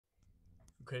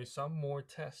Okay, some more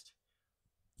test.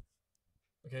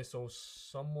 Okay, so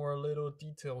some more little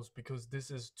details because this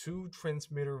is two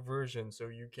transmitter version, so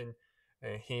you can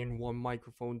hand one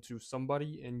microphone to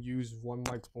somebody and use one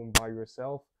microphone by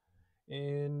yourself,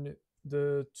 and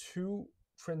the two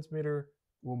transmitter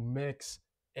will mix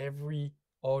every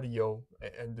audio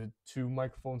and the two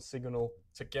microphone signal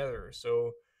together,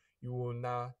 so you will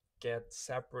not get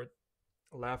separate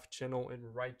left channel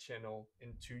and right channel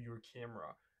into your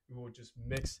camera. You will just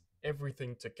mix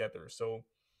everything together. So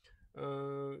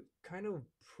kind of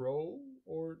pro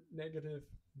or negative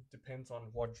depends on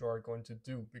what you are going to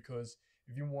do, because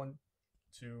if you want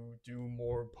to do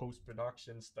more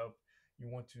post-production stuff, you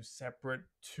want to separate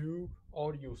two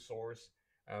audio source.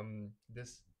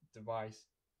 This device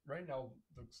right now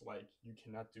looks like you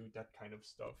cannot do that kind of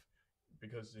stuff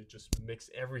because it just mix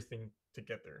everything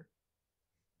together.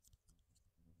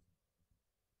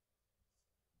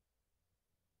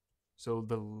 So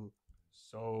the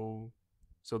so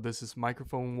so this is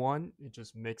microphone one, it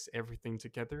just mix everything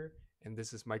together, and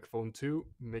this is microphone two,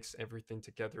 mix everything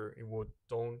together. It will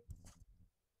don't.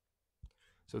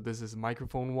 So this is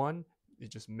microphone one, it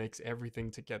just mix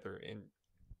everything together, and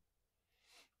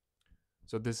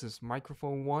so this is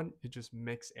microphone one, it just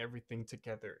mix everything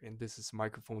together, and this is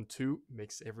microphone two,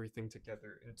 mix everything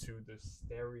together into the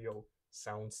stereo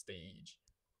sound stage.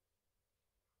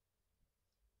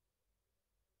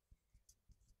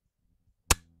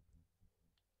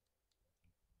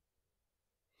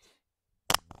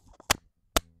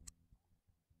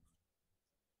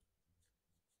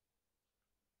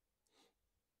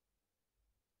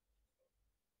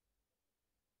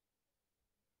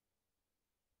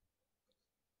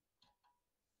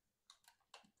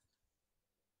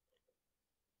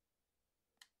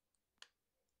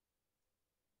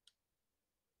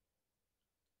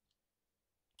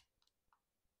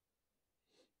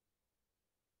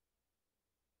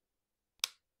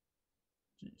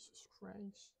 Jesus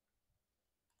Christ.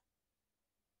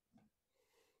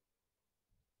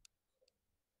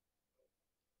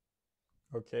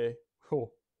 Okay.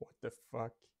 Oh, what the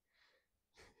fuck?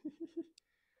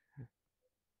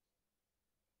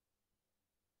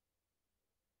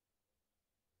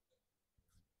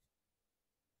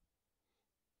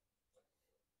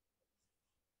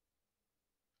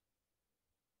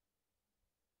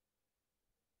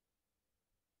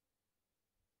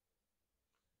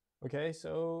 Okay,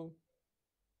 so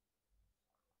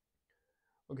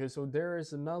okay, so there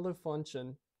is another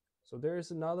function. So there is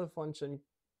another function.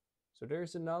 So there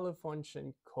is another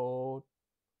function called.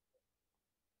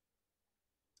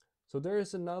 So there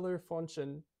is another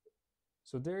function.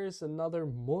 So there is another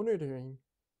monitoring.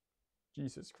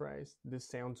 Jesus Christ, this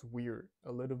sounds weird.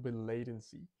 A little bit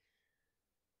latency.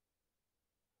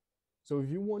 So if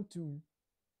you want to,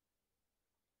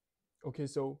 okay,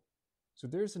 so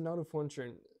there's another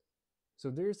function. So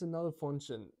there's another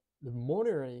function. The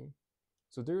monitoring.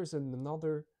 So there's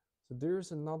another. So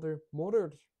there's another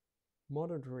monitoring,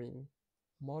 monitoring,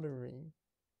 monitoring.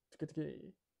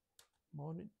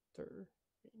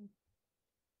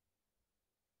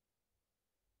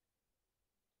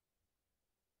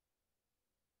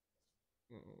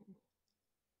 Mm.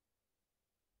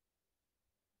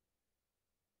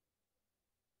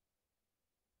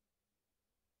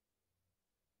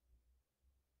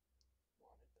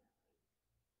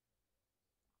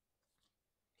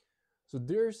 So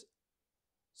there's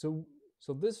so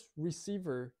so this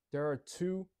receiver, there are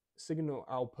two signal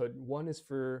output. One is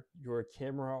for your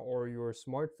camera or your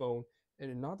smartphone,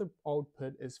 and another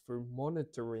output is for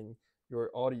monitoring your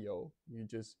audio. You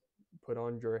just put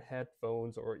on your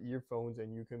headphones or earphones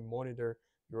and you can monitor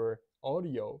your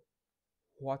audio,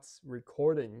 what's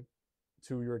recording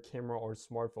to your camera or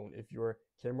smartphone. If your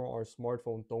camera or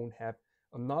smartphone don't have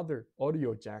another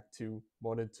audio jack to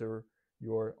monitor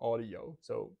your audio,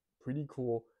 so pretty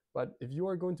cool. But if you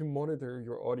are going to monitor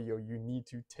your audio, you need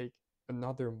to take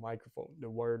another microphone, the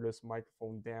wireless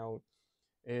microphone, down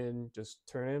and just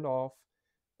turn it off,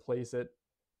 place it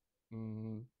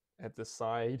mm, at the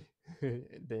side.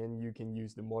 Then you can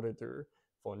use the monitor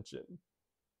function.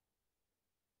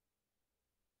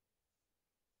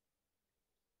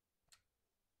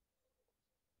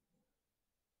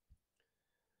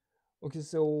 Okay,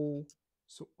 so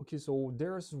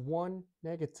there's one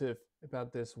negative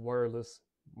about this wireless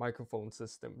microphone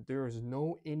system. There is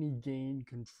no any gain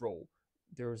control.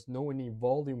 There is no any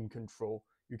volume control.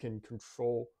 You can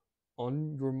control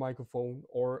on your microphone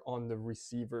or on the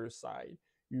receiver side.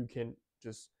 You can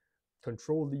just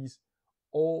control these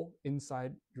all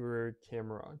inside your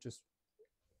camera. Just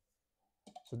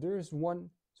so there's one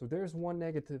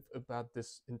negative about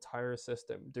this entire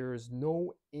system. There is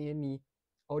no any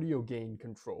audio gain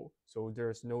control. So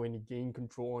there's no any gain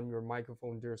control on your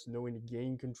microphone. There's no any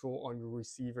gain control on your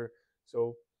receiver.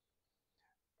 So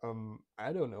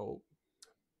I don't know.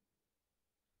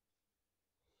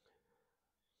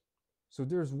 So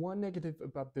there's one negative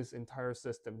about this entire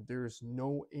system. There's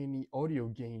no any audio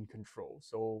gain control.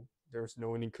 So there's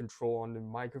no any control on the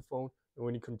microphone, no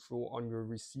any control on your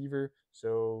receiver.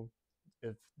 So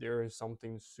if there is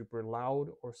something super loud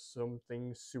or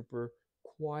something super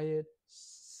quiet,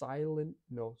 silent,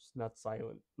 no, it's not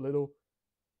silent, little,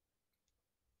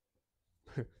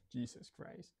 Jesus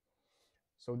Christ.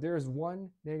 So there's one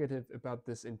negative about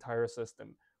this entire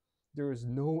system. There is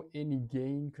no any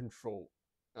gain control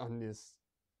on this.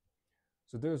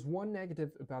 So there's one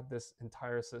negative about this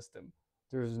entire system.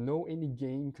 There's no any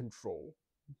gain control.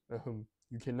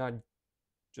 You cannot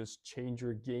just change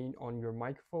your gain on your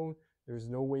microphone. There's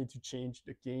no way to change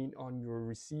the gain on your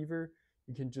receiver.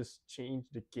 You can just change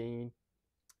the gain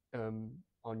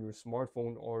on your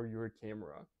smartphone or your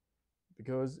camera.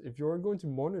 Because if you're going to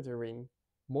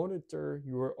monitor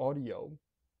your audio,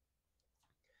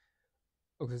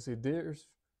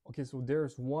 so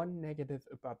there's one negative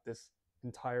about this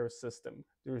entire system.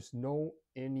 There's no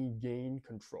any gain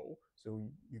control. So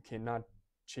you cannot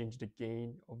change the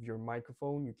gain of your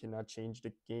microphone. You cannot change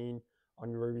the gain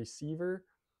on your receiver.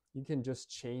 You can just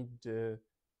change the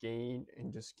gain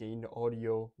and just gain the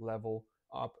audio level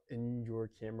up in your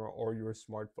camera or your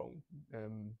smartphone.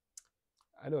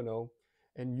 I don't know.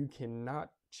 And you cannot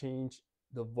change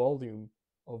the volume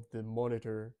of the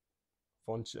monitor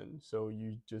function. So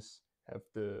you just have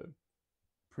the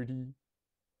pretty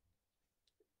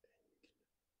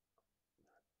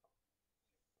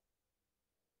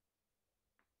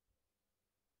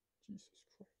Jesus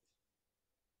Christ.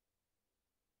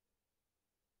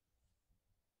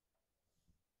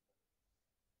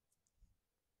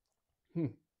 Hmm.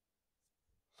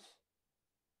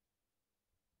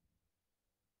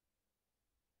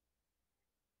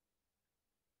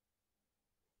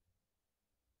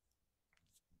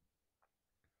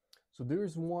 So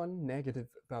there's one negative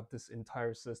about this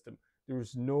entire system.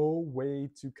 There's no way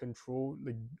to control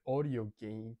the audio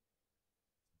gain.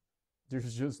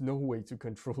 There's just no way to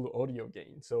control the audio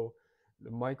gain. So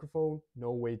the microphone,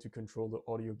 no way to control the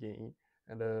audio gain.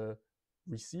 And the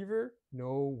receiver,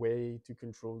 no way to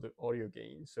control the audio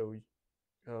gain. So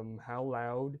how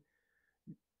loud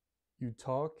you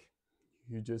talk,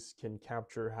 you just can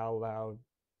capture how loud.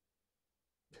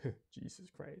 Jesus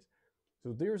Christ.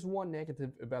 So there's one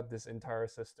negative about this entire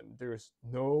system. There's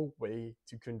no way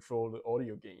to control the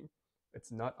audio gain.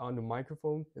 It's not on the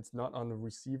microphone, it's not on the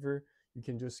receiver. You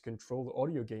can just control the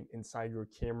audio gain inside your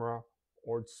camera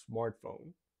or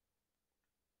smartphone.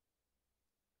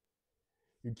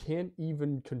 You can't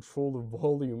even control the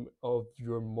volume of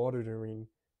your monitoring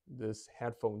this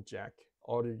headphone jack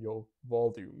audio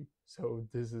volume. So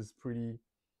this is pretty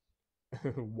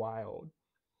wild.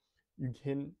 You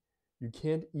can you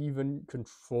can't even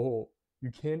control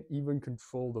you can't even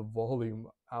control the volume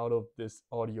out of this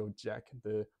audio jack,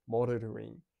 the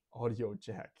monitoring audio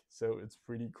jack. So it's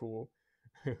pretty cool.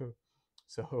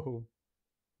 So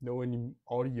no any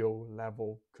audio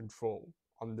level control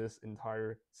on this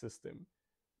entire system.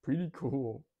 Pretty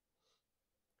cool.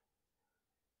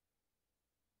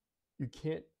 You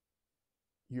can't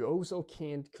you also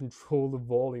can't control the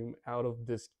volume out of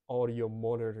this audio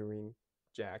monitoring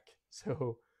jack.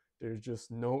 So there's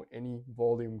just no any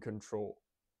volume control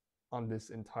on this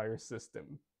entire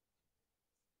system.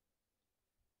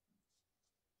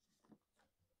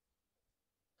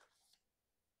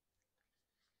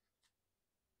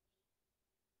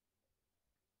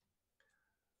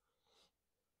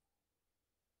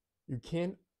 You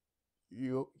can't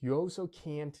you also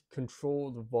can't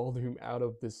control the volume out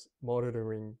of this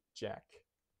monitoring jack.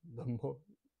 The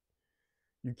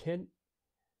you can't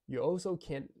you also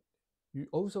can't you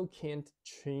also can't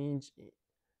change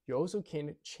you also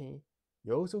can't change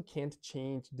you also can't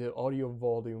change the audio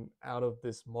volume out of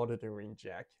this monitoring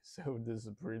jack. So this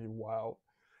is pretty wild.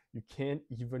 You can't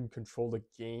even control the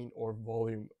gain or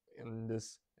volume in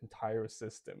this entire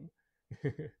system.